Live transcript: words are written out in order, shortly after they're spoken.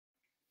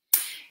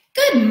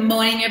Good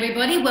morning,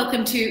 everybody.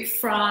 Welcome to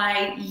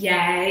Friday,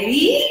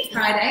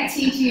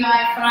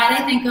 TGI Friday.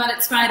 Thank God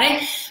it's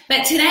Friday.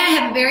 But today I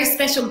have a very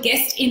special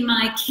guest in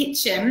my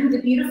kitchen, the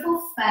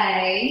beautiful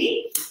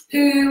Faye,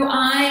 who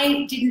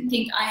I didn't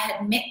think I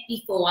had met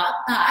before,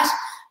 but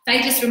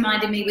Faye just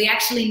reminded me we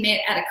actually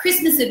met at a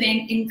Christmas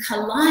event in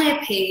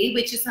Calliope,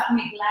 which is up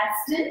near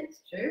Gladstone.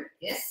 True,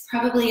 yes.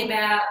 Probably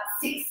about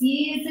 6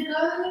 years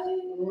ago.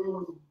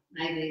 Ooh,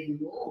 maybe even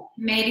more.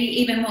 Maybe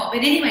even more. But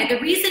anyway, the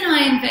reason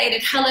I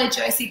invited, hello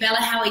Josie Bella,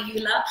 how are you,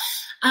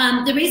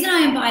 love? The reason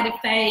I invited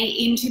Faye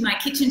into my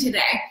kitchen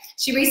today,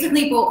 she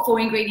recently bought 4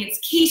 Ingredients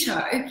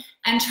Keto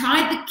and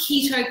tried the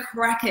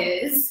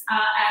KETO-Crackers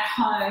at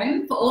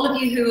home. For all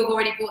of you who have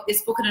already bought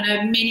this book, and I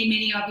know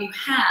many of you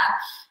have,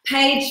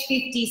 page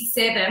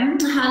 57.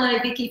 Hello,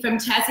 Vicky from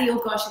Tassie.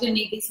 Oh gosh, you're going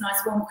to need these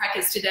nice warm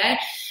crackers today.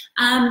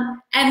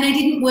 And they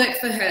didn't work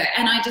for her.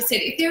 And I just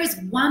said, if there is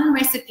one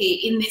recipe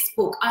in this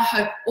book I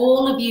hope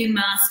all of you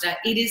master,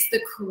 it is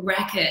the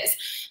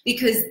crackers,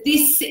 because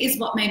this is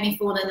what made me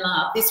fall in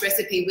love, this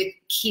recipe with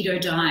keto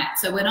diet.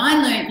 So when I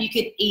learned you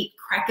could eat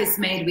crackers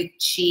made with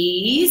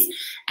cheese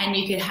and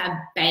you could have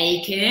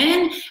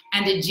bacon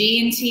and a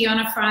G&T on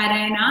a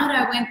Friday night,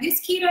 I went,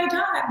 this keto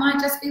diet might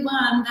just be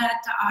one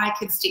that I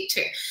could stick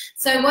to.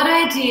 So what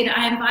I did,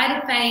 I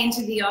invited Faye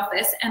into the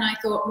office and I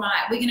thought,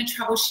 right, we're going to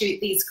troubleshoot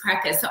these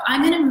crackers. So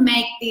I'm going to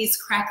make these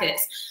crackers.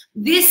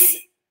 This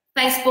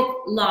Facebook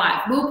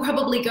Live will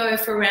probably go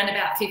for around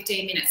about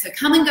 15 minutes. So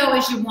come and go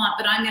as you want,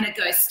 but I'm going to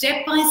go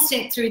step by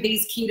step through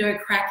these keto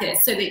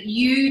crackers so that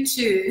you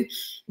too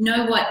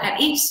know what at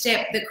each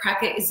step the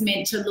cracker is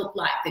meant to look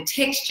like. The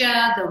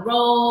texture, the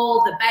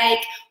roll, the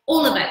bake,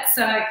 all of it.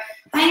 So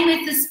hang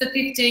with us for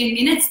 15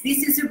 minutes.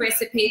 This is a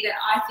recipe that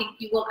I think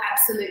you will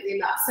absolutely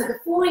love. So the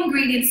 4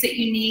 ingredients that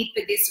you need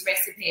for this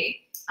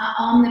recipe are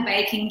on the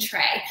baking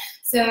tray.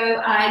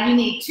 So you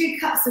need 2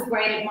 cups of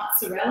grated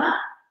mozzarella.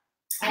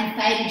 And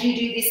Faye, did you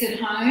do this at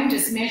home?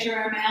 Just measure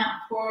them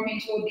out, pour them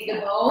into a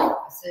bigger bowl.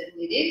 I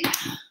certainly did.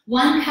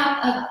 1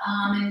 cup of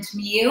almond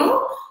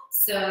meal.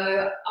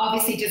 So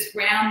obviously just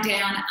ground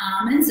down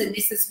almonds, and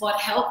this is what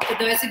helped. For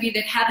those of you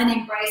that haven't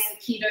embraced the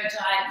keto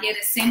diet yet,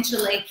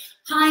 essentially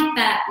high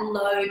fat,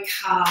 low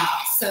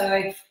carb.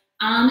 So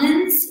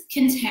almonds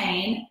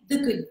contain the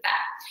good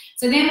fat.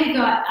 So then we've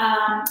got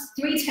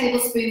 3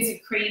 tablespoons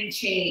of cream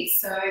cheese.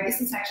 So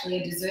this is actually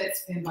a dessert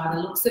spoon by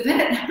the looks of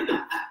it.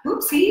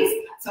 Oopsies.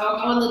 So I'll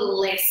go a little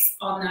less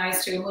on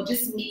those 2 and we'll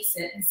just mix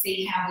it and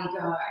see how we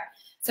go.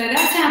 So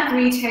that's our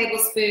 3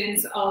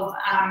 tablespoons of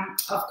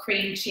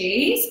cream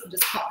cheese. I'll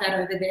just pop that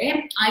over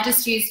there. I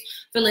just used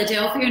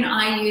Philadelphia and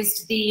I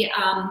used the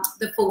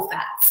full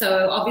fat.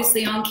 So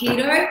obviously on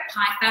keto,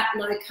 high fat,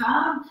 low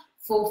carb,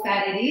 full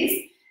fat it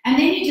is. And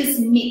then you just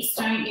mix,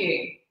 don't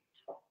you?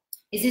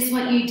 Is this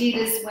what you did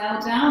as well,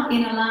 Dale?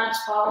 In a large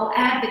bowl,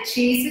 add the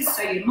cheeses,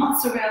 so your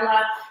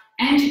mozzarella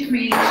and your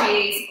cream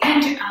cheese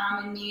and your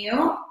almond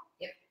meal.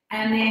 Yep.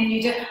 And then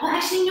you do, oh,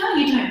 actually, no,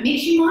 you don't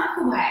mix, you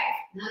microwave.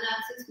 No,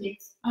 it's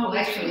mixed. Oh, well,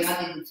 actually,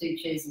 I did the 2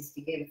 cheeses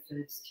together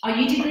first. Oh,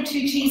 you did the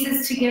 2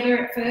 cheeses together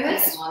at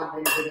first? That might have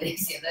been a bit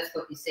easier. That's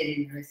what you said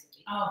in the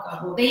recipe. Oh,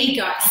 God, well, there you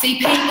go. See,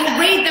 people,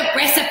 read the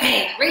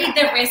recipe. Read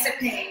the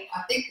recipe.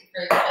 I think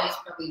the cream cheese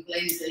probably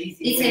blends easier.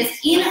 It says,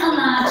 in a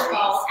large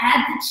bowl,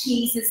 add the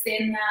cheeses,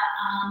 then the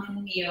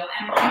almond meal,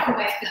 and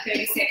microwave for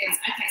 30 seconds.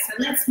 Okay, so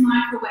let's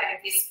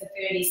microwave this for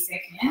 30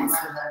 seconds. I might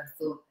have overthought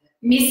that.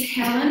 Miss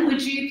Helen, would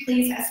you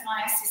please, as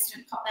my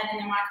assistant, pop that in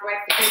the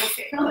microwave for 30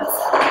 seconds?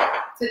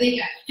 So there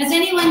you go. Has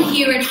anyone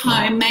here at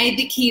home made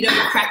the keto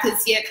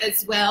crackers yet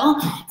as well?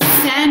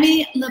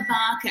 Sammy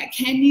Labarca,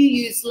 can you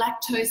use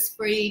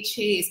lactose-free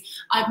cheese?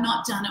 I've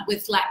not done it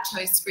with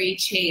lactose-free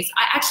cheese.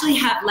 I actually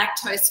have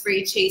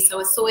lactose-free cheese, so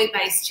a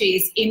soy-based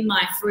cheese in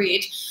my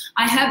fridge.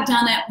 I have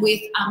done it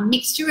with a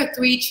mixture, a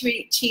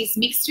 3-cheese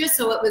mixture,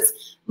 so it was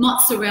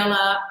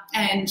mozzarella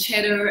and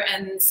cheddar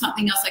and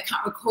something else I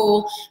can't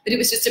recall, but it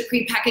was just a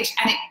pre-packaged,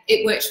 and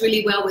it works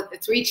really well with the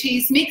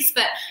 3-cheese mix.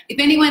 But if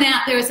anyone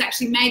out there has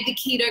actually made the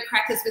keto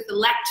crackers with the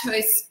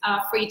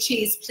lactose-free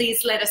cheese,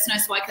 please let us know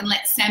so I can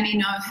let Sammy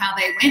know how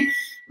they went.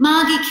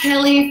 Margie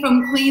Kelly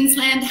from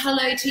Queensland,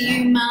 hello to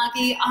you,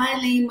 Margie.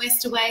 Eileen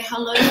Westaway,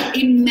 hello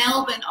in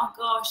Melbourne. Oh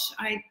gosh,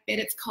 I bet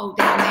it's cold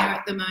down there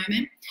at the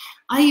moment.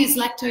 I use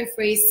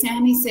lacto-free.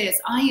 Sammy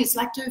says, I use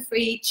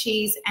lacto-free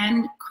cheese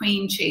and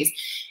cream cheese.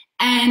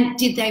 And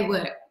did they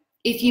work?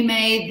 If you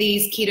made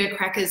these keto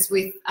crackers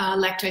with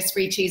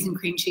lactose-free cheese and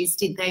cream cheese,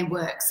 did they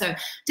work? So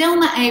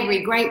Delma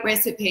Avery, great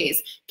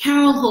recipes.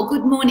 Carol Hall,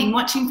 good morning,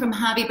 watching from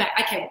Harvey Bay.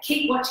 Okay, well,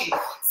 keep watching.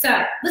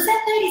 So was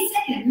that 30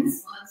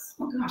 seconds?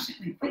 Oh gosh, that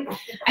went quick.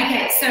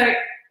 Okay, so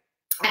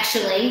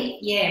actually,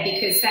 yeah,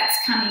 because that's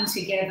coming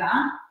together.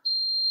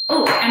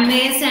 Oh, and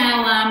there's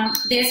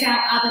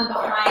our oven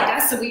behind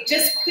us. So we've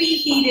just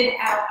preheated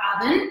our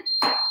oven.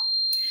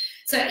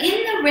 So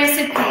in the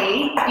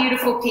recipe,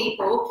 beautiful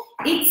people,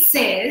 it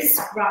says,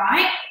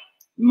 right,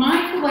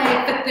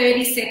 microwave for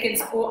 30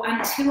 seconds or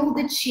until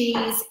the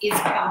cheese is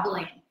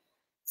bubbling.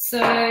 So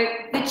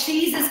the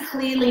cheese is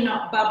clearly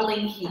not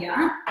bubbling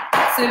here.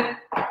 So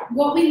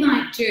what we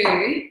might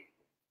do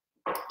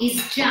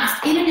is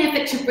just in an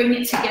effort to bring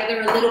it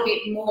together a little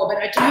bit more, but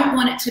I don't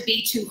want it to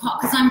be too hot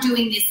because I'm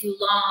doing this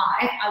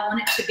live. I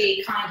want it to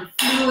be kind of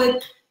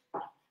fluid.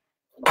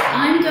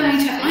 I'm going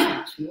to,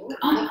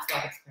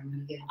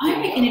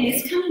 I reckon it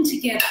is coming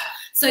together.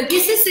 So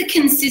this is the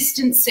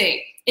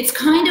consistency. It's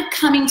kind of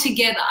coming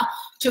together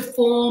to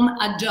form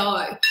a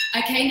dough.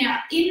 Okay, now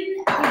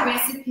in the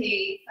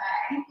recipe,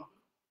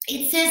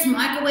 it says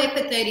microwave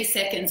for 30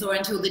 seconds or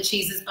until the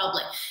cheese is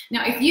bubbling.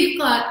 Now, if you've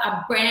got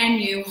a brand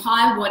new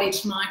high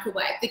wattage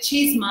microwave, the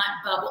cheese might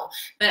bubble.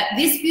 But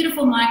this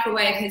beautiful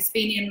microwave has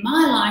been in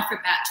my life for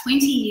about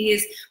 20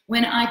 years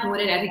when I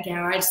bought it at a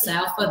garage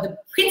sale for the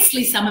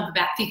princely sum of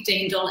about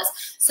 $15.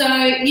 So,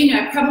 you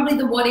know, probably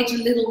the wattage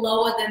a little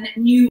lower than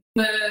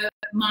newer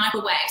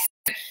microwaves.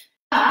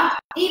 But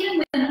even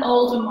with an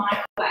older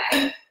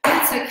microwave,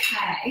 that's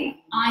okay,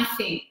 I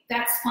think.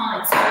 That's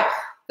fine. So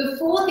the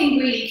fourth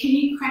ingredient, can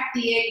you crack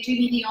the egg? Do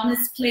me the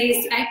honours,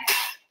 please, Faye?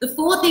 The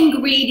fourth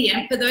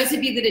ingredient, for those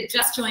of you that have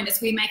just joined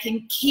us, we're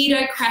making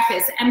keto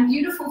crackers. And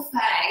beautiful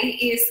Faye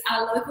is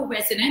our local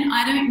resident.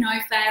 I don't know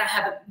Faye, I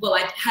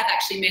have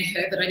actually met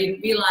her, but I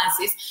didn't realise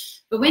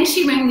this. But when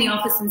she rang the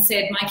office and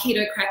said, my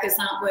keto crackers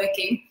aren't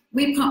working,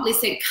 we promptly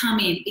said, come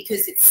in,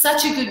 because it's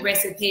such a good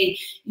recipe.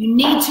 You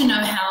need to know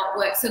how it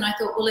works. And I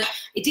thought, well, if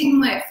it didn't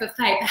work for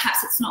Faye,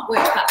 perhaps it's not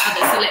worked for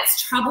others. So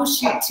let's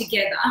troubleshoot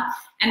together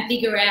and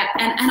figure out,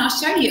 and I'll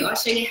show you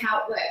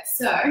how it works.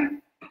 So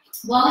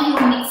while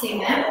you're mixing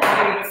that,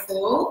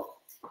 beautiful.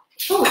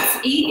 Oh,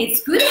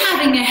 it's good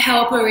having a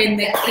helper in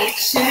the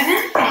kitchen.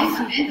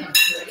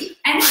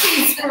 And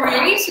she's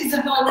free, she's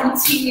a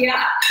volunteer.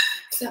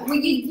 So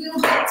we will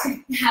get to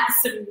have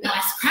some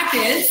nice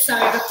crackers, so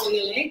before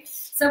you leave.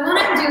 So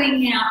what I'm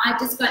doing now, I've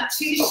just got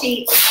 2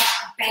 sheets of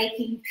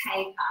baking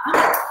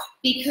paper,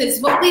 because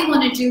what we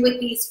want to do with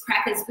these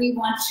crackers, we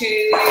want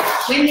to,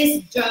 when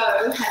this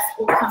dough has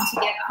all come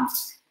together,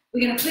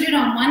 we're going to put it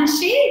on one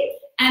sheet,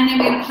 and then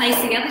we're going to place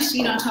the other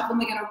sheet on top, and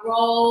we're going to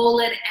roll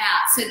it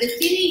out. So the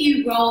thinner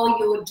you roll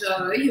your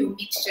dough, your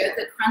mixture,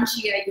 the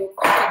crunchier your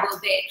cracker will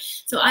be.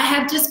 So I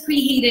have just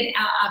preheated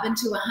our oven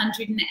to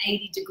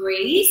 180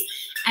 degrees,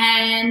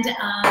 and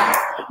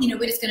you know,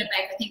 we're just going to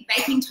bake. I think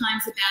baking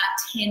time's about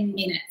 10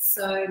 minutes.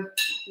 So I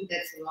think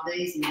that's a lot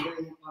easier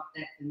doing it like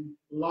that than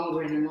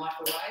longer in the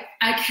microwave.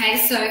 Okay,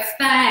 so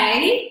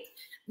Faye,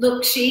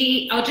 look,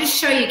 I'll just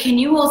show you. Can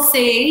you all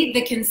see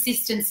the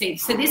consistency?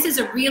 So this is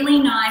a really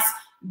nice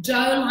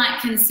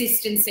dough-like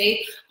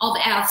consistency of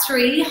our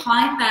 3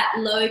 high-fat,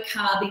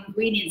 low-carb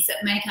ingredients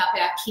that make up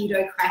our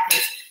keto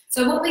crackers.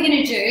 So what we're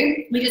going to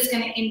do, we're just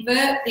going to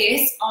invert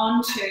this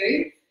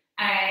onto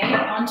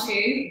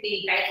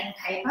the baking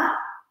paper,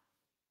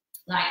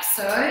 like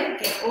so.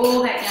 Get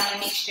all that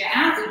yummy mixture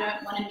out. We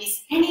don't want to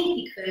miss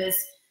any because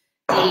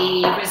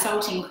the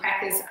resulting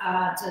crackers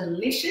are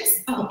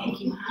delicious. Oh, thank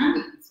you,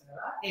 hon.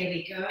 There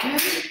we go.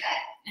 And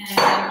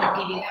I'll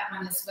give you that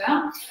one as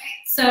well.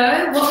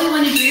 So what we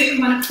want to do, we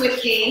want to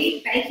put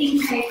the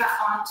baking paper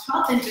on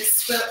top and just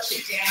squelch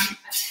it down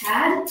a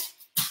tad.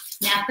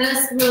 Now,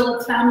 first rule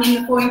of thumb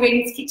in the 4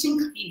 ingredients kitchen,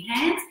 clean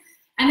hands.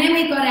 And then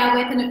we've got our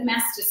weapon of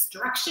mass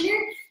destruction.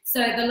 So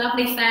the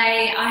lovely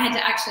Faye,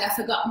 I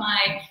forgot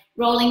my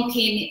rolling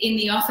pin in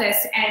the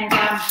office, and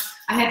I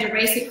had to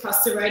race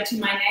across the road to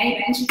my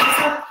neighbour, and she said,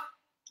 oh,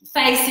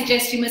 Faye's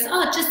suggestion was,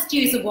 oh, just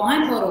use a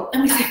wine bottle.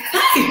 And we said,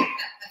 Faye,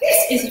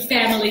 this is a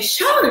family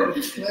show.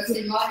 Works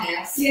in my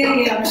house.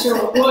 Yeah, I'm sure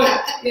it would.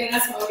 Yeah,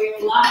 that's why we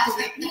all laughed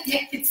at it.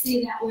 Yeah, could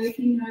see that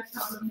working, no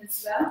problem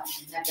as well.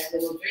 And have that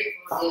little drink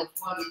while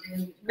you're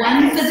doing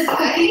one for the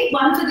cookie,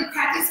 one for the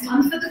crackers,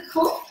 one for the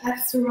cook.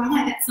 That's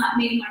right. That's like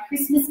me and my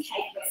Christmas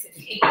cake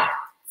recipe.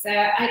 So,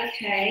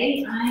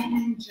 okay, I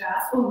am just,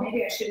 oh,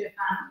 maybe I should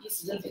have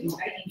used a little bit more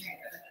baking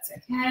paper, but that's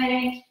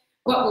okay.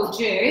 What we'll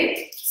do,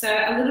 so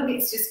a little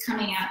bit's just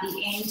coming out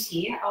the end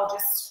here. I'll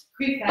just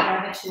group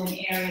that over to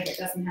an area that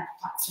doesn't have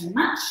quite so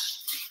much.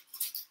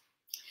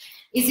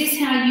 Is this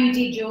how you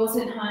did yours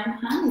at home,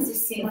 hun? Is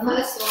this similar?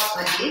 The first slice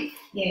I did.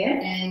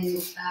 Yeah.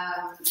 And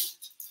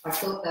I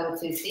thought they were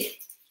too thick.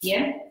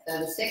 Yeah. So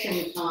the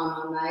second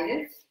time I made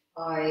it,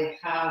 I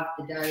halved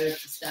the dough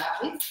to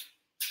start with,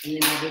 and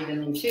then I did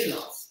them in 2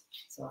 lots,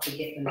 so I could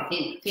get them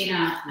thin.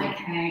 Thinner,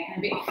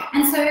 okay.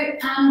 And so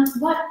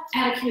what,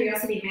 out of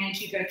curiosity, made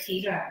you go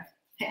keto?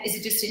 Is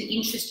it just an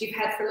interest you've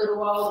had for a little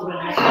while,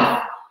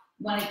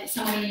 or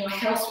someone in your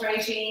health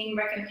regime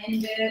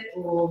recommend it,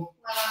 or? Well,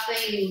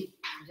 I've been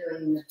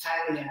doing the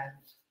paleo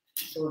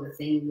sort of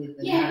thing with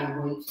the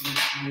no wheat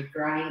and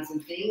grains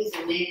and things,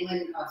 and then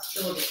when I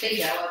saw the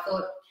keto, I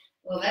thought,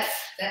 well,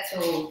 that's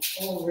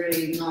all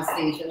really nice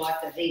things you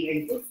like to eat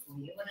and good for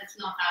you, and it's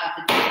not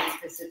hard to do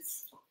because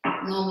it's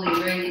normal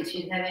ingredients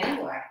you'd have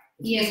anyway.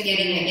 It's just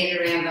getting your head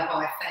around the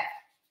high fat.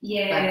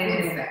 Yeah.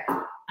 But good fat.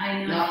 I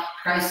know. Not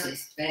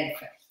processed bad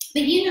fat.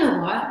 But you know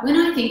what? When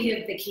I think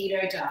of the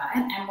keto diet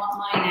and what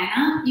my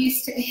nana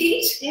used to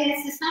eat, yeah,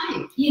 it's the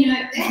same. You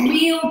know,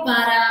 real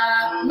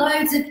butter,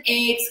 loads of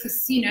eggs,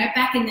 because, you know,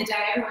 back in the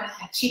day, everyone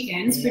had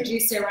chickens,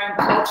 produce their own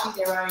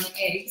poultry, their own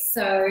eggs.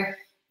 So,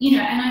 you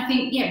know, and I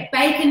think, yeah,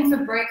 bacon for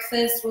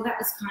breakfast, well, that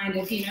was kind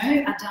of, you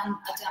know, a done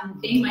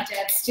thing. My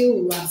dad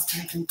still loves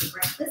bacon for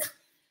breakfast.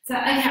 So,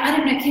 okay, I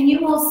don't know, can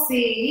you all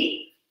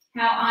see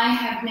how I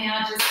have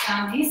now just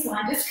done this? So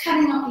I'm just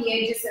cutting off the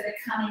edges that are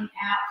coming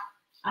out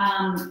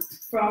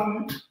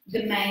from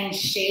the main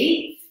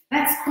sheet.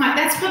 That's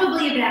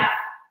probably about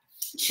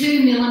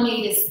 2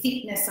 millimeters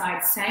thickness,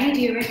 I'd say.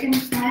 Do you reckon,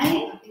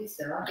 Faye? I think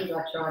so. I think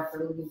I tried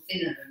for a little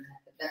thinner than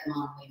that, but that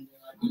might have been right.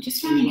 I'm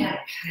just running out of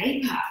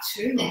paper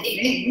too.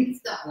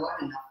 It's not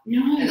wide enough.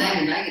 No. And they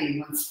only make it in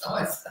one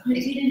size. I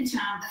didn't.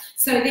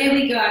 So there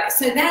we go.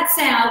 So that's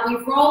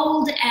we've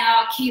rolled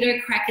our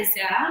keto crackers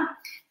out,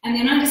 and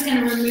then I'm just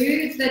going to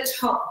remove the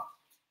top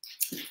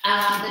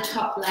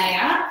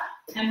layer,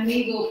 and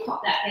we will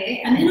pop that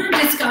there. And then I'm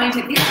just going to,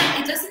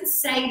 it doesn't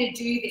say to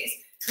do this,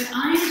 but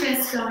I'm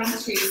just going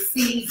to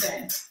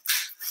season.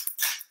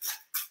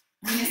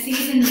 I'm going to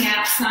season the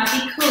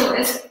outside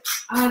because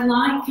I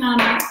like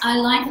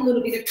a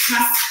little bit of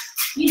crust,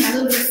 you know, a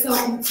little bit of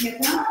salt and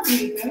pepper. There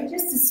we go,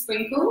 just a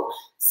sprinkle.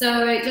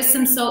 So just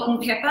some salt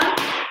and pepper.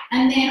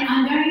 And then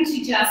I'm going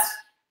to just,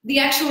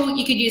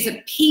 you could use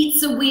a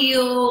pizza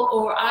wheel,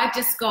 or I've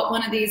just got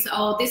one of these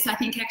this I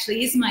think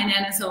actually is my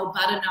Nana's old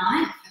butter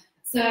knife.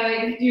 So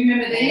do you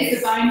remember these,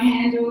 the bone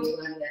handled? You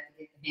weren't allowed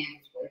to get the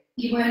handles wet.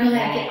 You weren't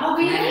allowed to get, oh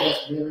really? Nana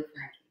was really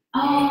cranky.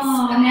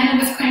 Oh, yes.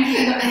 Nana was cranky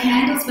and got the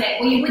handles wet.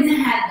 Well, you wouldn't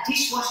have had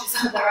dishwashers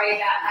to worry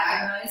about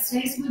that in those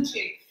days, would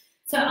you?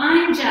 So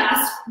I'm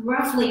just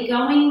roughly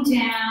going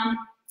down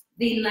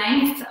the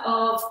length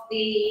of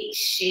the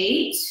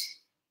sheet.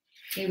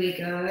 Here we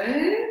go.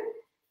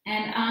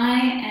 And I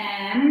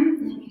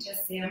am, let me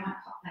just see, I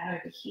might pop that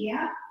over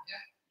here,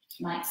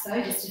 like so,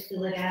 just to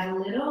fill it out a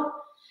little.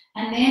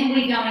 And then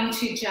we're going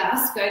to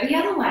just go the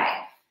other way.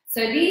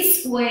 So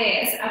these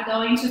squares are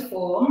going to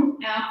form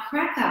our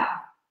cracker.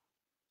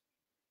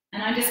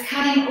 And I'm just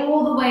cutting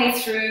all the way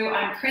through.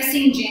 I'm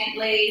pressing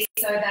gently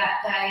so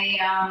that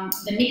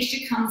the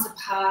mixture comes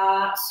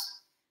apart.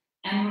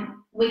 And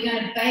we're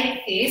going to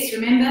bake this.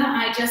 Remember,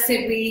 I just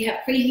said we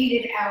have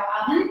preheated our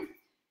oven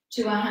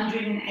to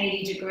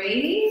 180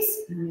 degrees.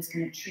 And I'm just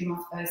going to trim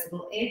off those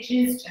little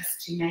edges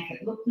just to make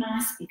it look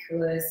nice,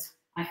 because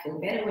I feel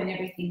better when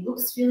everything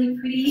looks really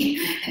pretty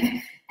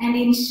and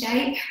in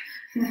shape.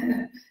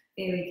 There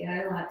we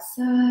go, like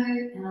so,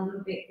 and a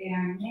little bit there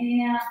and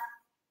there.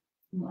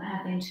 We'll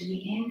add them to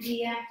the end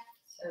here.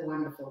 So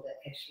wonderful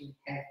that actually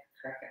have a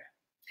cracker.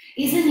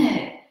 Isn't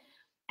it?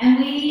 And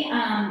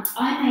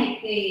I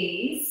make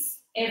these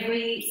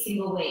every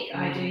single week.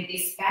 I do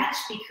this batch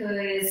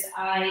because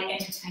I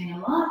entertain a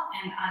lot,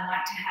 and I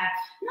like to have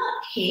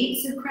not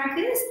heaps of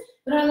crackers,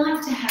 but I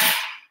like to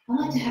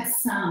have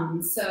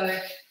some. So,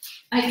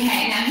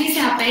 okay, now here's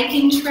our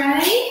baking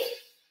tray.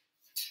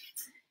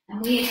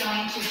 And we are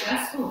going to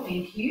just, oh,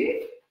 thank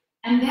you.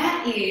 And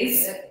that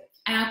is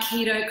our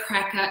keto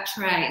cracker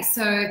tray.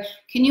 So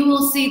can you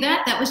all see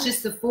that? That was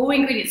just the 4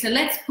 ingredients. So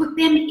let's put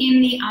them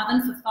in the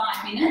oven for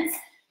 5 minutes,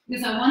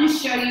 because I want to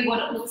show you what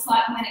it looks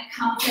like when it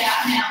comes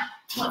out. Now,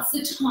 what's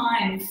the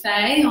time,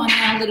 Faye, on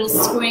our little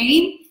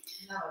screen?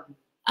 No.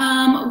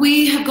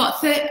 We have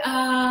got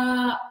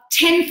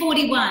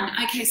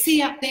 10:41. Okay,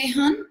 see up there,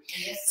 hun?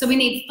 Yes. So we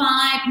need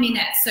 5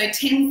 minutes, so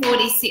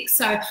 10:46.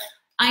 So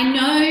I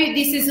know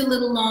this is a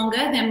little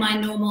longer than my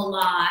normal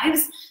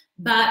lives,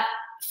 but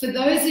for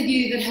those of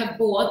you that have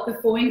bought the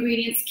 4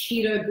 Ingredients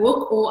Keto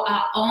book, or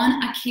are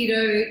on a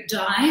keto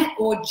diet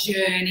or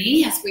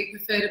journey, as we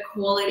prefer to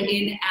call it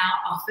in our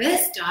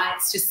office,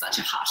 diet's just such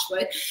a harsh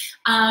word,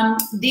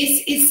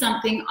 this is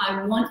something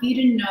I want you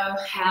to know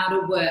how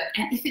to work.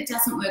 And if it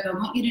doesn't work, I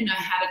want you to know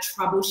how to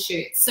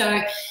troubleshoot.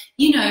 So,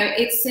 you know,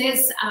 it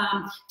says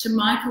to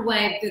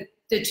microwave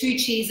the 2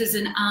 cheeses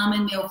and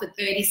almond meal for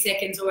 30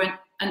 seconds or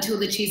until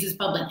the cheese is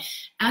bubbling.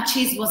 Our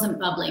cheese wasn't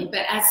bubbling,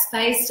 but as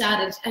Faye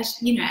started, as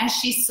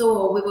she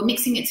saw, we were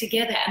mixing it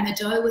together and the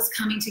dough was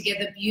coming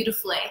together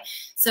beautifully.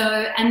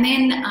 So, and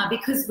then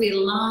because we're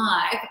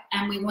live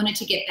and we wanted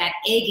to get that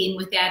egg in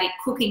without it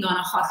cooking on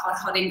a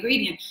hot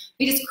ingredient,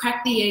 we just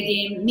cracked the egg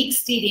in,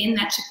 mixed it in.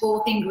 That's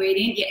your 4th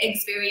ingredient. Your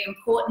egg's very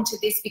important to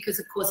this because,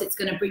 of course, it's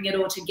going to bring it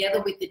all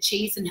together with the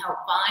cheese and help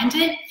bind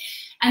it.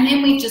 And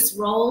then we just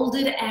rolled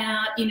it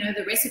out. You know,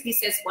 the recipe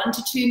says 1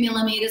 to 2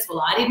 millimeters.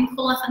 Well, I didn't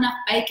pull off enough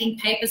baking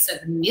paper, so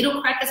the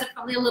middle crackers are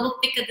probably a little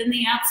thicker than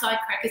the outside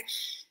crackers.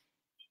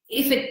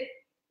 If it,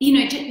 you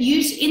know,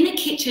 use in the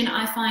kitchen,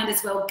 I find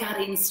as well, gut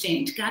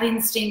instinct,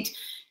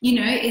 you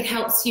know, it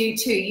helps you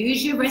too.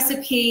 Use your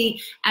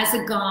recipe as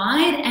a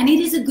guide, and it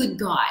is a good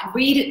guide.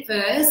 Read it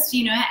first,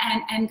 you know,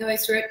 and go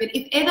through it. But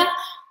if ever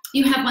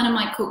you have one of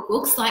my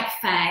cookbooks like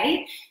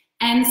Faye,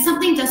 and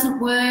something doesn't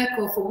work,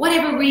 or for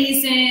whatever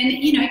reason,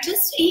 you know,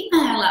 just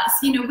email us.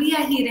 You know, we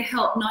are here to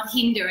help, not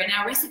hinder, and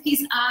our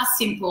recipes are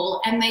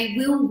simple and they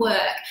will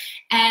work.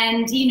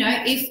 And, you know,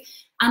 if,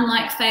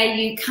 unlike Faye,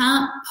 you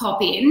can't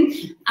pop in,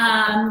 you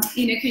know,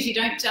 because you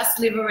don't just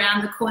live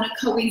around the corner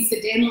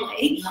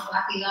coincidentally. Not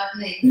lucky like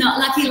me. Not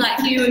lucky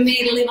like you and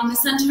me to live on the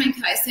Sunshine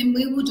Coast, and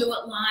we will do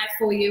it live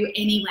for you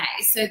anyway,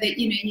 so that,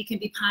 you know, you can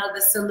be part of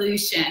the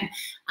solution.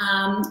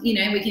 you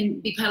know, we can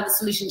be part of the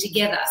solution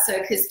together.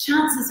 So, because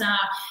chances are,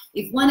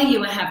 if one of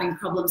you are having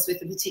problems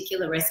with a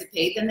particular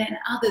recipe, then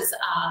others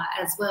are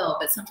as well.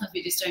 But sometimes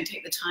we just don't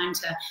take the time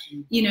to,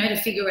 you know, to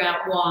figure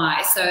out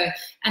why. So,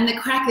 and the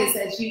crackers,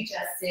 as you just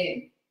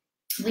said,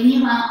 when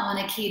you are on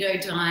a keto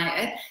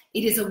diet,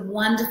 it is a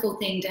wonderful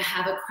thing to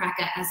have a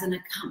cracker as an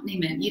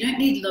accompaniment. You don't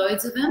need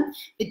loads of them,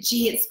 but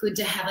gee, it's good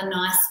to have a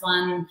nice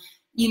one,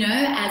 you know,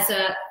 as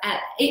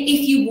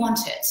if you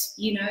want it,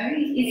 you know,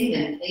 isn't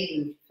it?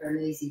 Even for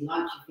an easy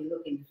lunch, if you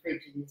look in the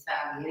fridge and there's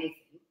hardly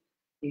anything,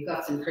 you've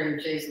got some cream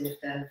cheese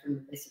left over from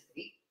the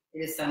recipe.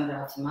 There's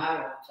sun-dried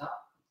tomato on top.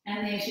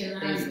 And there's your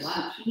lunch. There's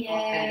lunch. Yeah. I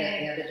had that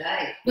the other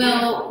day.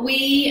 Well,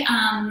 we,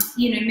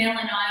 you know, Mel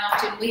and I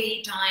often,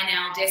 we dine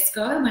al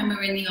desco when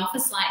we're in the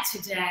office like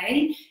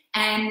today.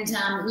 And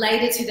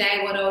later today,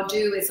 what I'll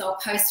do is I'll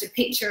post a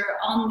picture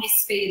on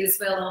this feed as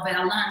well of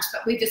our lunch.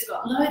 But we've just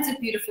got loads of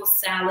beautiful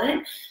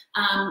salad,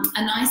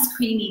 a nice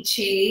creamy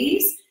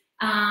cheese.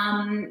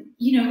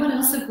 You know, what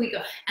else have we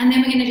got? And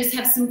then we're going to just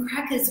have some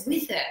crackers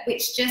with it,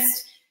 which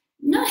just,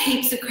 not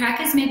heaps of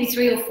crackers, maybe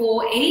 3 or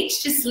 4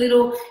 each, just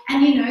little.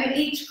 And, you know,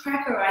 each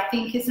cracker, I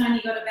think, has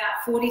only got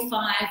about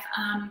 45,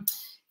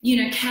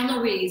 you know,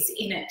 calories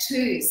in it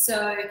too.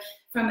 So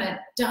from a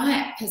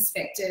diet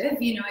perspective,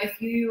 you know, if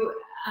you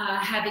are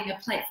having a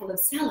plate full of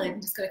salad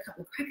and just got a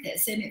couple of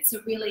crackers, then it's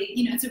a really,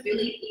 you know, it's a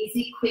really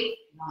easy, quick,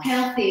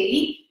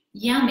 healthy,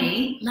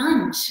 yummy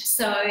lunch.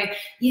 So,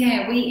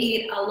 yeah, we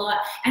eat a lot.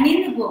 And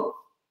in the book,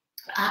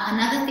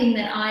 another thing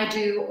that I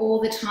do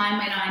all the time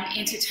when I'm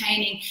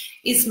entertaining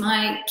is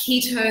my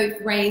keto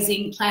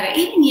grazing platter.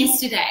 Even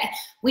yesterday,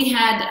 we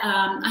had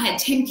I had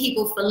 10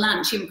 people for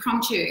lunch,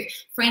 impromptu,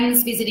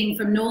 friends visiting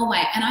from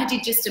Norway, and I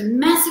did just a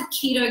massive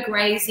keto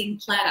grazing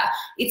platter.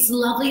 It's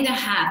lovely to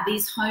have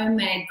these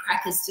homemade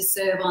crackers to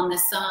serve on the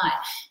side.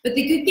 But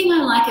the good thing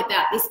I like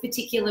about this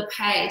particular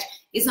page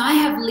is I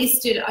have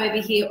listed over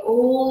here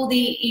all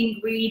the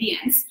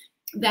ingredients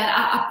that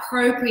are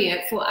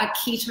appropriate for a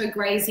keto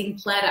grazing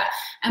platter.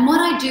 And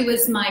what I do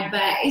as my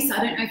base,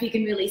 I don't know if you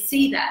can really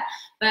see that,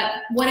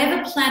 but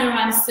whatever platter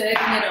I'm serving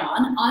it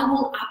on, I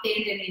will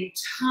upend an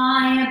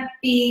entire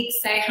big,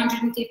 say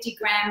 150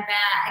 gram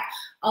bag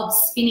of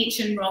spinach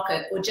and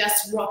rocket, or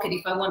just rocket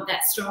if I want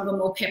that stronger,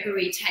 more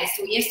peppery taste.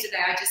 Or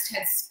yesterday I just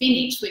had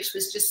spinach, which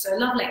was just so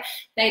lovely,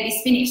 baby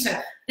spinach. So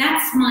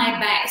that's my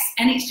base,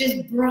 and it's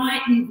just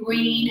bright and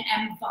green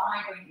and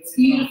vibrant. It's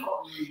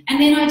beautiful. And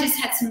then I just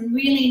had some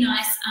really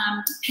nice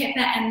pepper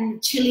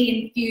and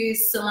chili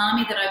infused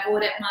salami that I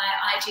bought at my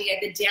IG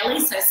at the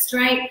deli. So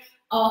straight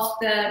off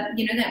the,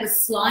 you know, that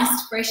was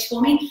sliced fresh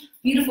for me.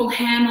 Beautiful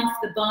ham off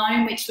the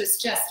bone, which was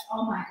just,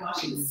 oh my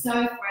gosh, it was so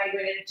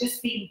fragrant. It had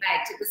just been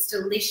baked. It was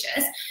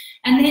delicious.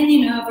 And then,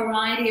 you know, a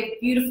variety of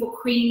beautiful,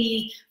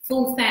 creamy,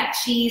 full-fat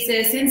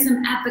cheeses and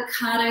some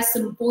avocado,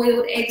 some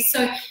boiled eggs.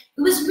 So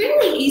it was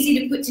really easy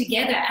to put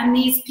together. And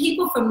these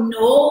people from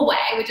Norway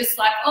were just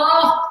like,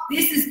 oh,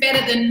 this is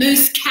better than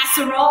moose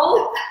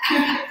casserole.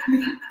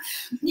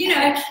 You know,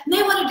 and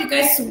they wanted to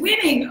go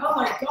swimming. Oh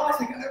my gosh.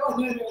 I go, oh,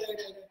 no.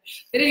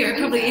 But anyway, it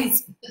probably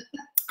is.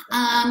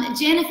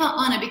 Jennifer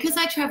Honor, because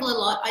I travel a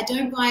lot, I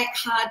don't buy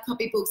hard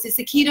copy books. Is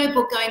the keto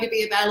book going to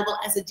be available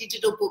as a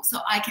digital book so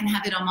I can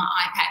have it on my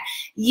iPad?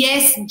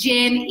 Yes,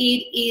 Jen,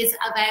 it is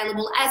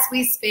available as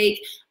we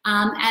speak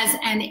as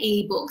an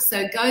ebook.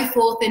 So go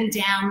forth and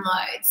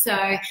download.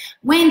 So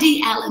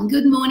Wendy Allen,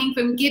 good morning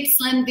from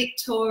Gippsland,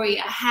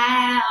 Victoria.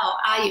 How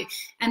are you?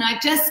 And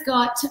I've just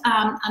got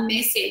a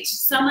message.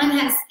 Someone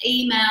has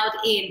emailed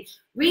in.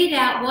 Read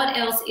out what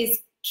else is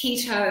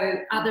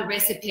keto other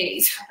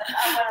recipes.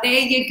 There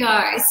you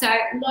go. So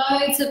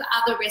loads of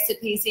other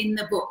recipes in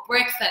the book: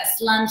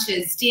 breakfast,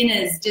 lunches,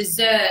 dinners,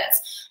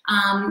 desserts.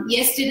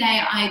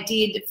 Yesterday I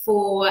did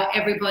for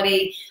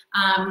everybody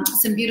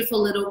some beautiful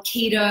little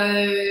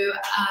keto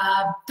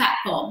fat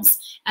bombs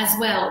as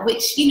well,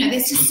 which, you know,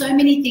 there's just so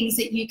many things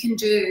that you can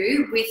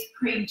do with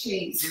cream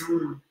cheese.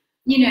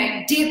 You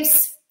know,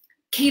 dips,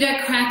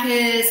 keto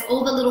crackers,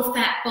 all the little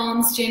fat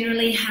bombs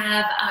generally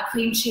have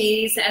cream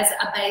cheese as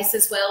a base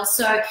as well.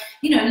 So,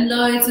 you know,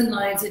 loads and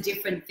loads of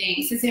different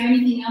things. Is there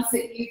anything else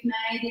that you've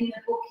made in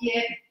the book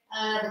yet?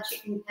 The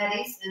chicken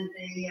patties and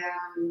the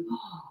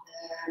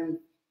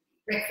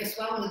breakfast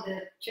one with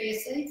the chia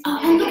seeds. Oh,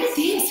 and look at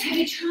this. Have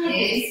you tried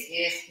this?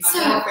 Yes.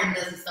 My girlfriend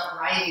doesn't stop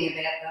raving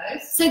about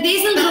those. So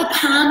these are little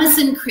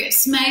parmesan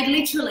crisps made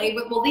literally,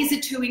 well, these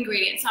are 2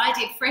 ingredients. I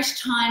did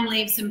fresh thyme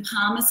leaves and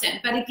parmesan,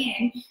 but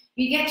again,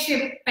 you get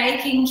your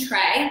baking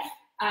tray,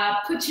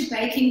 put your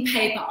baking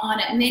paper on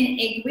it, and then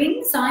egg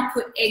rings. I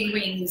put egg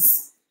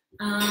rings.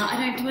 Do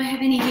I have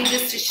any here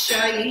just to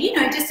show you? You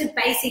know, just a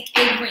basic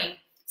egg ring.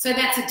 So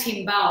that's a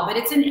tin bowl, but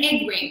it's an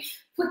egg ring.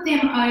 Put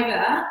them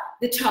over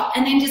the top,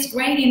 and then just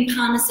grate in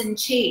Parmesan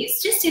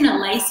cheese, just in a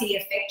lacy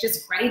effect.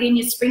 Just grate in,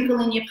 you sprinkle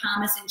in your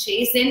Parmesan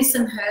cheese, then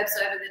some herbs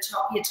over the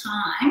top, your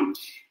thyme.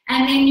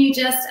 And then you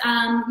just,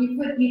 you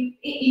put in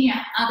your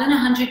oven,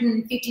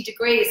 150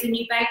 degrees, and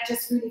you bake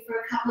just really for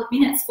a couple of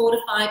minutes, 4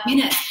 to 5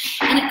 minutes.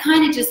 And it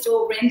kind of just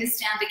all renders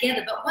down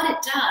together. But what it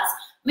does,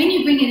 when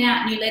you bring it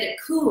out and you let it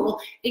cool,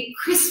 it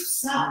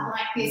crisps up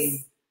like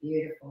this.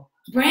 Beautiful.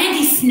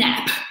 Brandy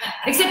snap,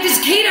 except it's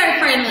keto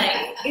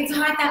friendly. It's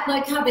like that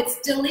low carb. It's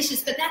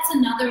delicious. But that's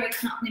another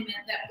accompaniment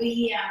that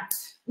we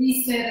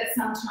serve it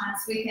sometimes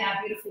with our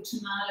beautiful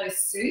tomato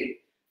soup.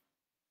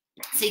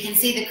 So you can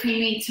see the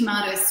creamy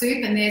tomato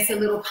soup, and there's a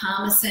little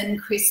parmesan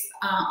crisp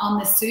on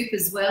the soup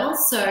as well.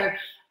 So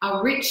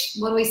a rich,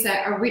 what do we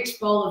say, a rich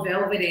bowl of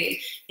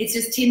velvety. It's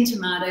just tinned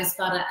tomatoes,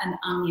 butter and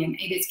onion.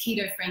 It is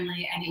keto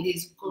friendly and it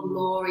is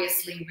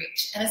gloriously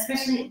rich, and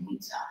especially in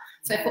winter.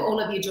 So for all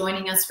of you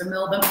joining us from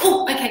Melbourne,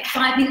 oh, okay,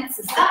 5 minutes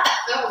is up.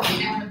 Oh,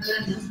 we don't want to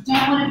burn them.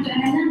 Don't want to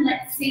burn them.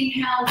 Let's see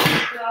how we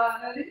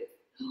go.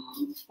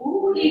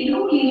 Oh, they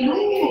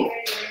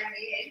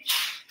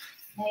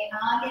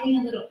are getting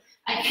a little.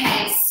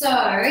 Okay, so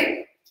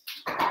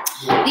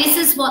this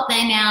is what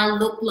they now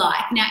look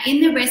like. Now in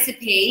the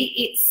recipe,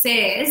 it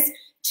says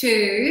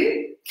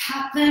to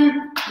cut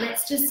them.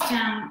 Let's just,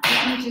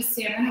 let me just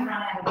see. I'm going to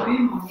run out of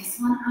room on this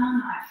one,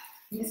 aren't I?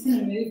 I'm just going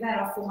to move that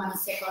off for 1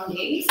 second,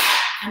 please.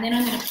 And then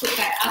I'm going to put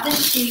that other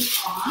sheet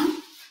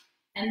on.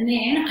 And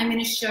then I'm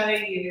going to show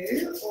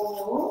you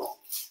all.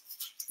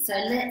 So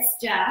let's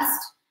just,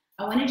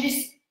 I'm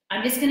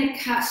just going to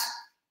cut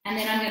and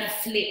then I'm going to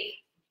flip.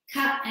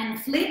 Cut and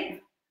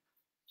flip.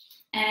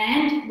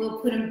 And we'll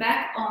put them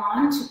back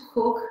on to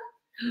cook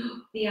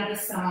the other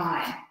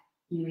side.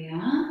 Here we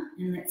are.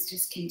 And let's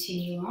just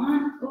continue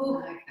on. Oh,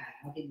 Okay,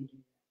 I didn't do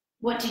that.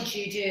 what did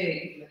you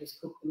do? I just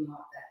cooked them like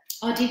that.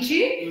 Oh, did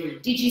you?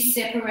 Mm. Did you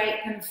separate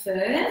them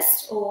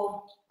first,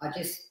 or? I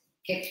just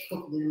kept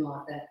cooking them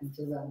like that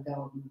until they were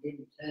golden. I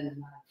didn't turn them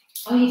over.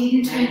 Oh, you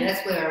didn't turn No,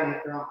 that's where I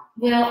went wrong.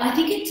 Well, I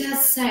think it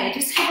does say,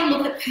 just have a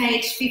look at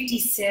page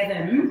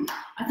 57.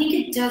 I think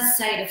it does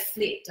say to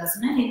flip,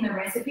 doesn't it, in the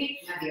recipe?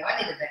 Maybe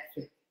I did a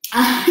backflip.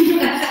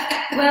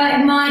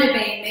 Well, it might have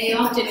been me.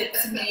 Often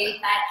it's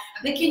me.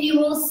 But can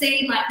you all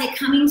see, like, they're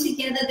coming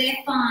together, they're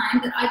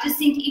fine. But I just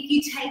think if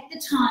you take the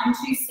time,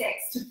 2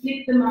 seconds, to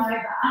flip them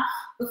over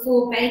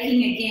before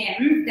baking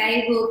again,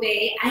 they will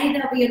be,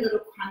 they'll be a little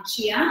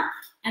crunchier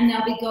and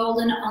they'll be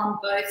golden on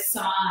both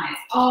sides.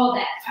 Oh,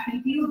 I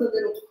can feel the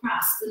little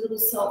crust, the little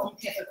salt and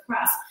pepper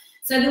crust.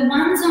 So the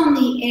ones on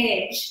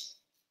the edge,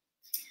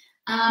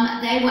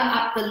 they were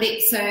up the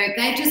lip, so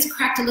they just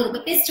cracked a little,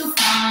 but they're still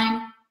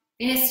fine.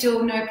 They're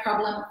still no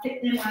problem.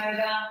 Flip them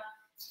over.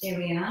 There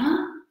we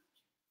are.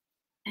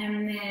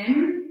 And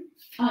then,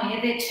 oh yeah,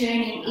 they're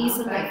turning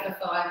easily. Bake for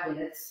 5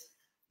 minutes.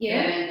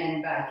 Yeah. Turn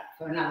and bake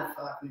for another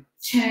 5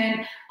 minutes.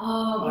 Turn.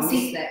 Oh, I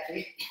see. missed that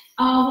bit.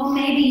 Oh, well,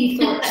 maybe you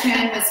thought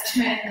turn was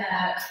turn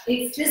the.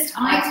 It's just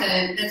I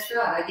turned. That's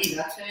right. I did.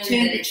 I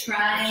turned the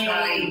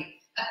tray.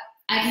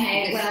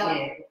 Okay. Just, Well.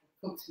 Yeah,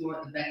 cooked more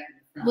at the back than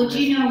the front. Well,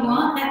 do you know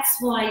what? That's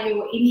why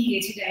you're in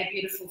here today,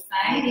 beautiful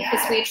Faye,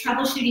 because we're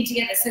troubleshooting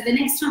together. So the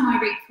next time I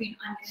reprint,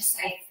 I'm going to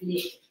say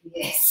flip.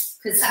 Yes.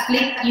 Because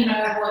flip, you know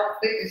what?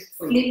 Flip is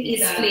flip. Flip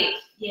is flip.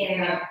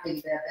 Yeah.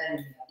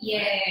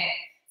 Yeah.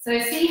 So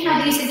see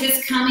how these are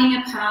just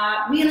coming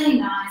apart really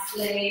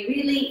nicely,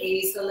 really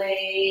easily.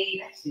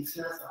 It actually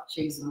smells like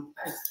cheese on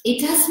toast.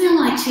 It does smell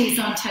like cheese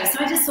on toast.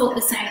 I just thought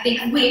the same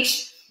thing,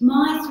 which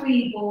my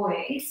 3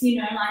 boys, you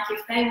know, like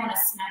if they want a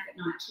snack at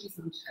night, cheese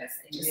on toast,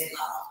 they just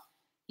love.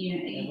 You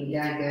know,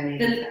 Yeah,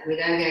 we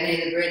don't go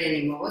near the bread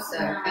anymore, so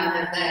No. can't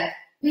have that.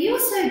 But you're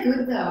so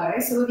good though.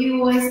 So have you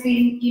always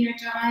been, you know,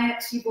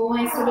 diet? You've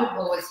always sort of, I've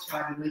always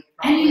tried to eat and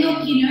properly. you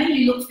look, you know,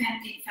 you look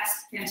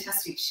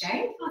fantastic shape.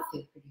 I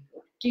feel pretty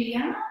good. Do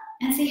you?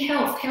 And see,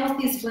 health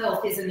is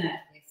wealth, isn't it?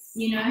 Yes.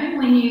 You know,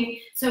 when you,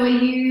 so are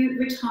you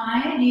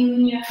retired? You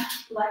and your,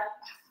 like,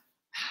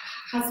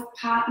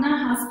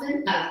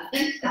 husband?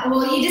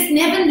 Well, you just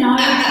never know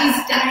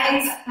these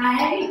days,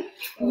 hey?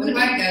 Well, we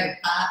won't go to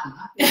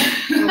partner.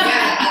 We'll go to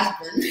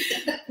husband.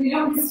 We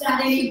don't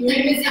start any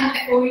rumours in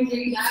before we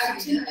do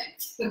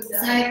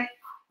So,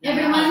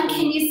 everyone,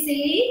 can you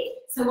see?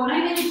 So what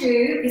I'm going to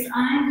do is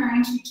I'm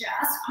going to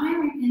just, I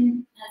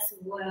reckon as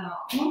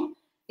well,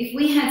 if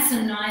we had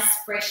some nice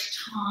fresh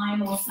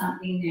thyme or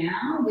something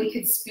now, we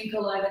could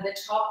sprinkle over the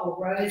top, or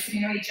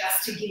rosemary,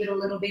 just to give it a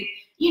little bit,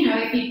 you know,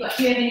 if you've got,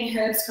 do you have any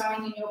herbs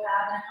growing in your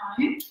garden at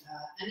home?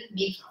 And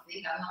mint, I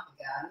think. I'm not a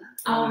gardener.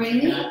 Oh,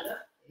 really?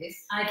 Yes.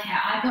 Okay,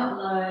 I've got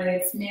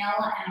loads. Mel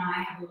and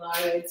I have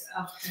loads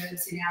of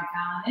herbs in our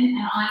garden,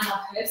 and I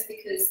love herbs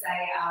because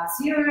they are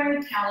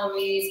 0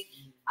 calories,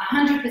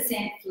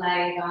 100%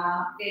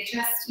 flavour. They're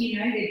just, you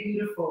know, they're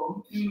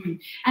beautiful. And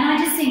I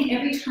just think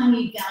every time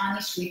you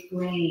garnish with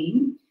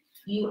green,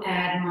 you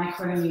add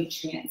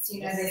micronutrients.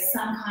 You know, there's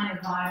some kind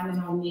of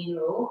vitamin or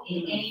mineral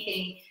in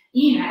anything,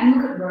 you know, and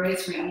look at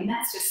rosemary. I mean,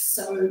 that's just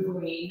so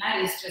green.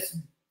 That is just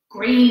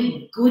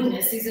green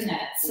goodness, isn't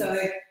it? So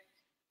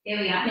there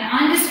we are. Now,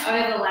 I'm just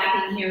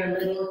overlapping here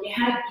a little. If you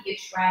had a bigger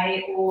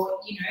tray, or,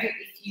 you know,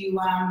 if you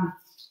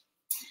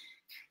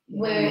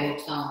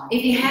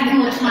if you had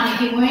more time,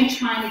 if you weren't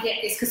trying to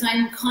get this, because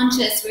I'm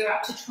conscious we're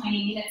up to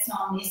 20 minutes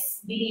on this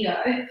video,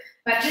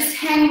 but just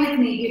hang with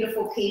me,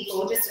 beautiful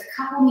people, just a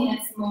couple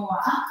minutes more,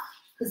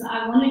 because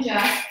I want to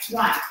just,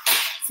 right,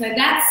 so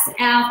that's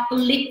our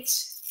flipped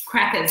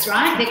crackers,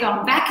 right? They're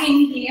going back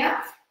in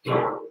here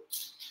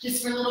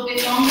just for a little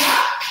bit longer.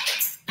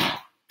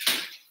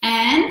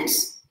 And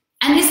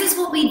this is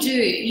what we do,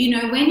 you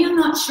know, when you're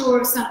not sure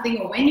of something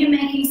or when you're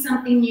making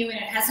something new and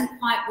it hasn't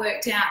quite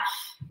worked out,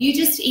 you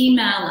just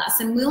email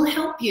us and we'll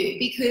help you,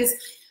 because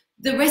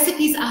the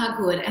recipes are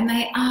good and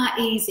they are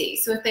easy.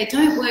 So if they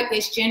don't work,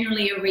 there's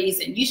generally a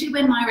reason. Usually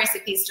when my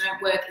recipes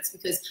don't work, it's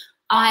because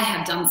I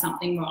have done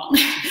something wrong.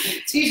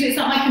 It's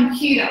not my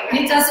computer.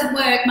 When it doesn't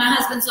work, my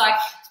husband's like,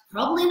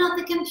 probably not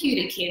the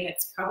computer, Kim,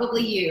 it's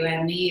probably you,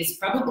 and he is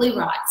probably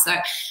right. So,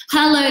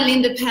 hello,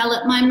 Linda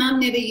Pallet. My mum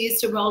never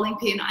used a rolling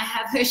pin. I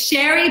have her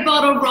sherry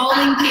bottle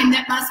rolling pin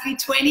that must be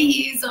 20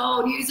 years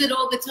old. Use it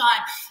all the time.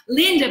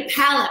 Linda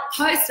Pallet,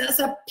 post us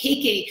a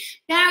picky.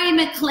 Barry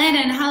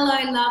McLennan,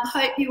 hello, love.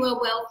 Hope you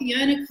are well.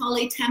 Fiona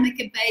Colley,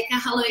 Tamika Baker,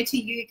 hello to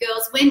you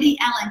girls. Wendy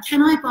Allen,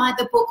 can I buy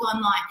the book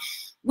online?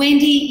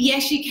 Wendy,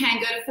 yes, you can.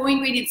 Go to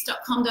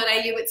 4ingredients.com.au.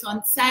 It's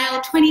on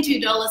sale,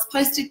 $22,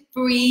 posted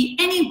free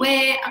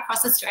anywhere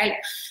across Australia.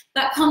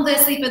 But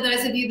conversely, for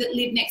those of you that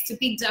live next to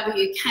Big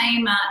W,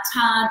 Kmart,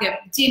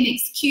 Target,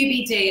 Dimmicks,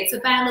 QBD, it's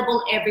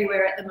available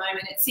everywhere at the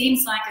moment. It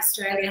seems like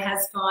Australia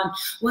has gone,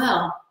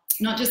 well,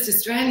 not just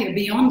Australia,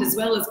 beyond as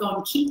well, has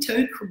gone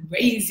keto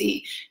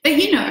crazy. But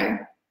you know,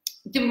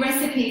 the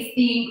recipes,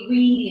 the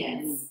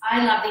ingredients.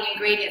 I love the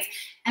ingredients.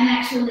 And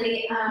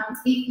actually,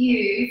 if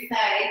you,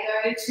 Faye,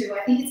 go to,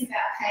 I think it's about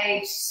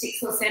page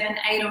 6 or 7,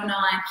 8 or 9,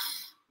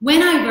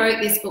 when I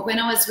wrote this book, when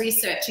I was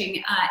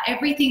researching,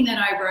 everything that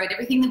I wrote,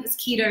 everything that was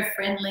keto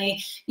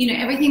friendly, you know,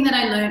 everything that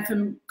I learned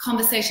from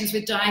conversations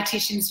with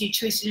dietitians,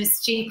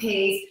 nutritionists,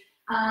 GPs,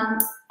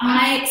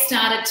 I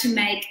started to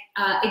make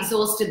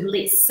exhaustive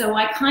lists. So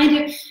I kind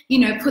of, you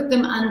know, put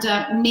them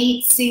under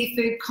meat,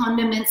 seafood,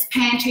 condiments,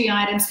 pantry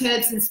items,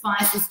 herbs and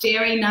spices,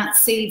 dairy,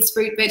 nuts, seeds,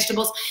 fruit,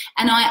 vegetables,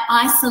 and I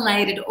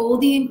isolated all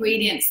the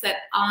ingredients that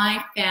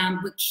I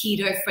found were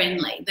keto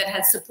friendly, that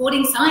had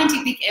supporting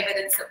scientific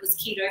evidence that was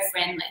keto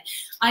friendly.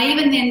 I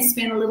even then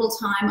spent a little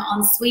time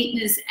on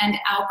sweeteners and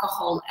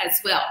alcohol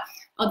as well.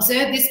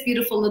 Observe this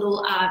beautiful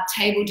little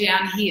table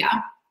down here.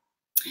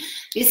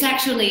 This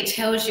actually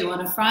tells you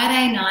on a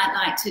Friday night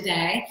like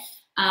today,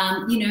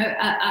 you know,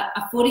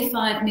 a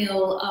 45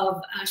 ml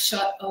of a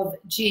shot of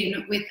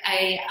gin with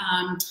a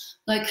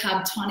low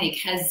carb tonic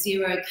has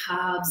 0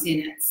 carbs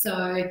in it.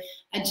 So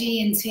a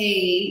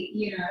G&T,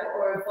 you know,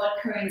 or a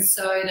vodka and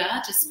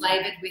soda just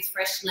flavored with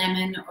fresh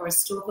lemon or a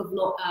stalk of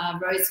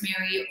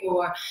rosemary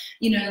or,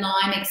 you know,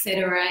 lime,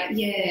 etc.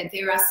 Yeah,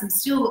 there are some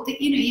still,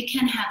 you know, you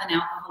can have an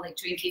alcoholic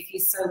drink if you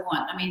so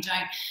want. I mean,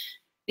 don't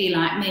be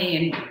like me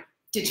and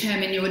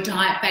determine your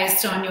diet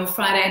based on your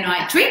Friday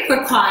night drink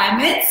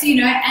requirements, you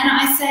know, and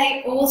I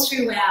say all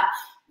throughout,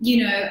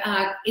 you know,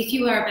 if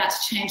you are about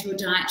to change your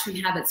dietary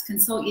habits,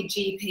 consult your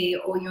GP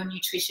or your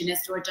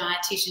nutritionist or a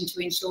dietitian to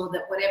ensure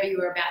that whatever you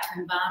are about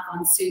to embark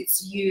on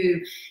suits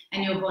you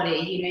and your body.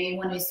 You know, you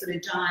want to sort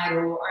of diet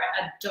or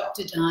a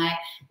doctor diet,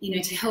 you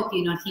know, to help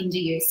you, not hinder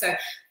you. So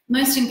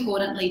most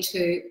importantly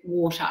too,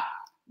 water.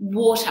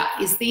 Water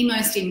is the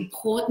most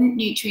important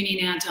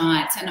nutrient in our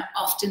diets and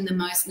often the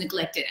most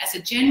neglected. As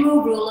a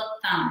general rule of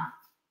thumb,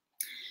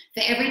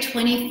 for every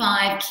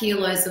 25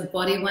 kilos of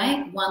body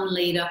weight, 1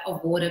 litre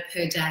of water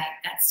per day.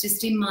 That's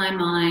just in my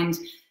mind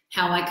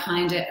how I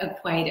kind of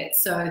equate it.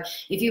 So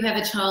if you have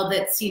a child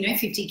that's, you know,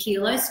 50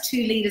 kilos,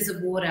 2 litres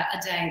of water a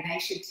day, they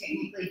should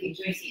technically be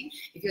drinking.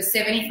 If you're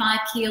 75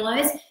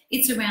 kilos,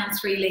 it's around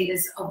 3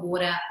 litres of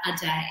water a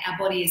day. Our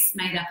body is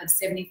made up of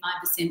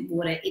 75%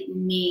 water. It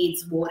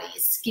needs water. Your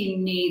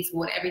skin needs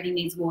water. Everything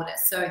needs water.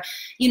 So,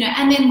 you know,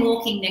 and then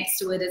walking next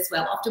to it as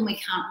well. Often we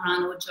can't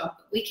run or jog,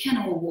 but we can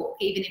all walk,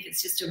 even if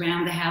it's just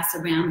around the house,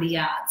 around the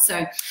yard.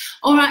 So,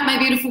 all right, my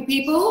beautiful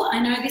people, I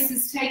know this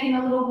is taking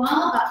a little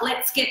while, but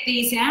let's get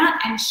these out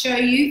and show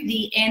you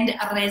the end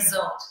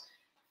result.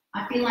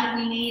 I feel like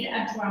we need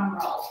a drum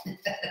roll.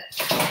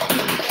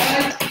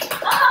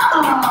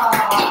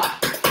 Oh,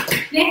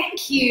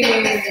 thank you.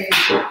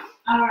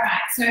 All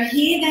right, so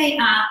here they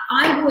are.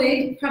 I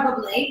would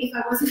probably, if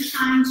I wasn't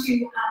trying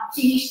to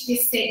finish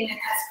this segment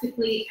as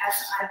quickly as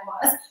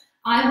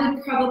I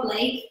would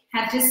probably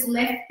have just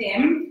left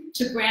them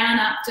to brown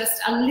up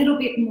just a little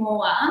bit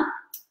more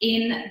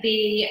in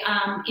the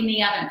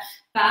oven.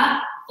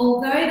 But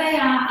although they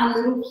are a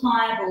little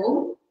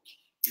pliable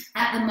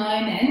at the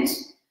moment,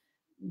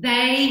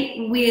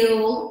 they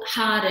will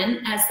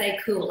harden as they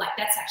cool. Like,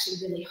 that's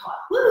actually really hot.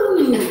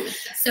 Woo!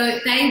 So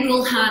they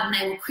will harden,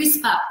 they will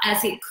crisp up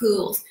as it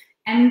cools.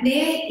 And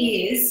there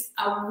is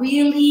a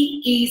really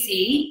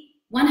easy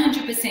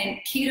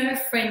 100%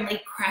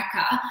 keto-friendly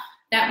cracker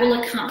that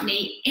will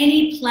accompany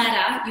any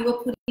platter you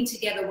are putting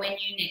together when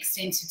you next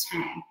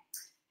entertain.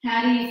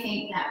 How do you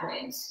think that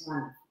went?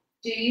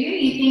 Do you?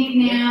 You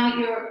think now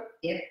you're...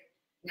 Yep.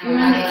 You're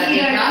on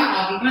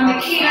the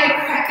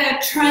keto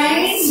cracker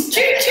train.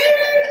 Choo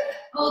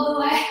choo. all the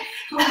way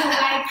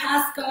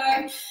past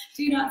go.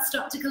 Do not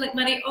stop to collect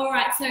money. All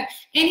right, so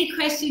any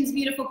questions,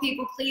 beautiful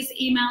people, please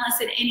email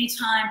us at any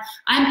time.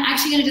 I'm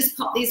actually going to just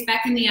pop these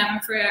back in the oven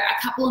for a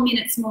couple of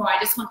minutes more. I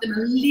just want them a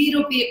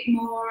little bit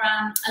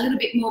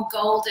more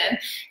golden.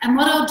 And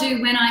what I'll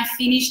do when I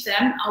finish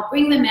them, I'll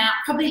bring them out,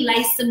 probably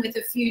lace them with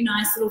a few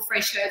nice little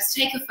fresh herbs,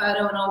 take a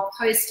photo, and I'll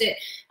post it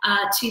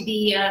to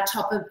the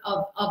top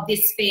of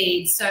this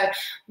feed. So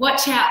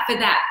watch out for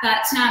that.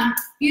 But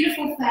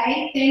beautiful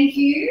Faye, thank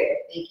you.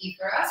 Thank you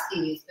for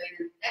asking. It's been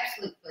an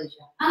absolute pleasure.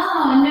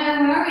 Oh,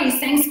 no worries.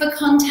 Thanks for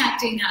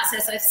contacting us.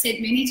 As I've said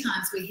many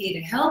times, we're here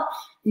to help,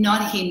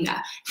 not hinder.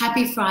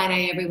 Happy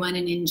Friday, everyone,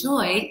 and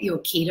enjoy your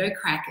keto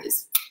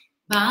crackers.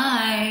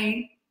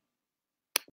 Bye.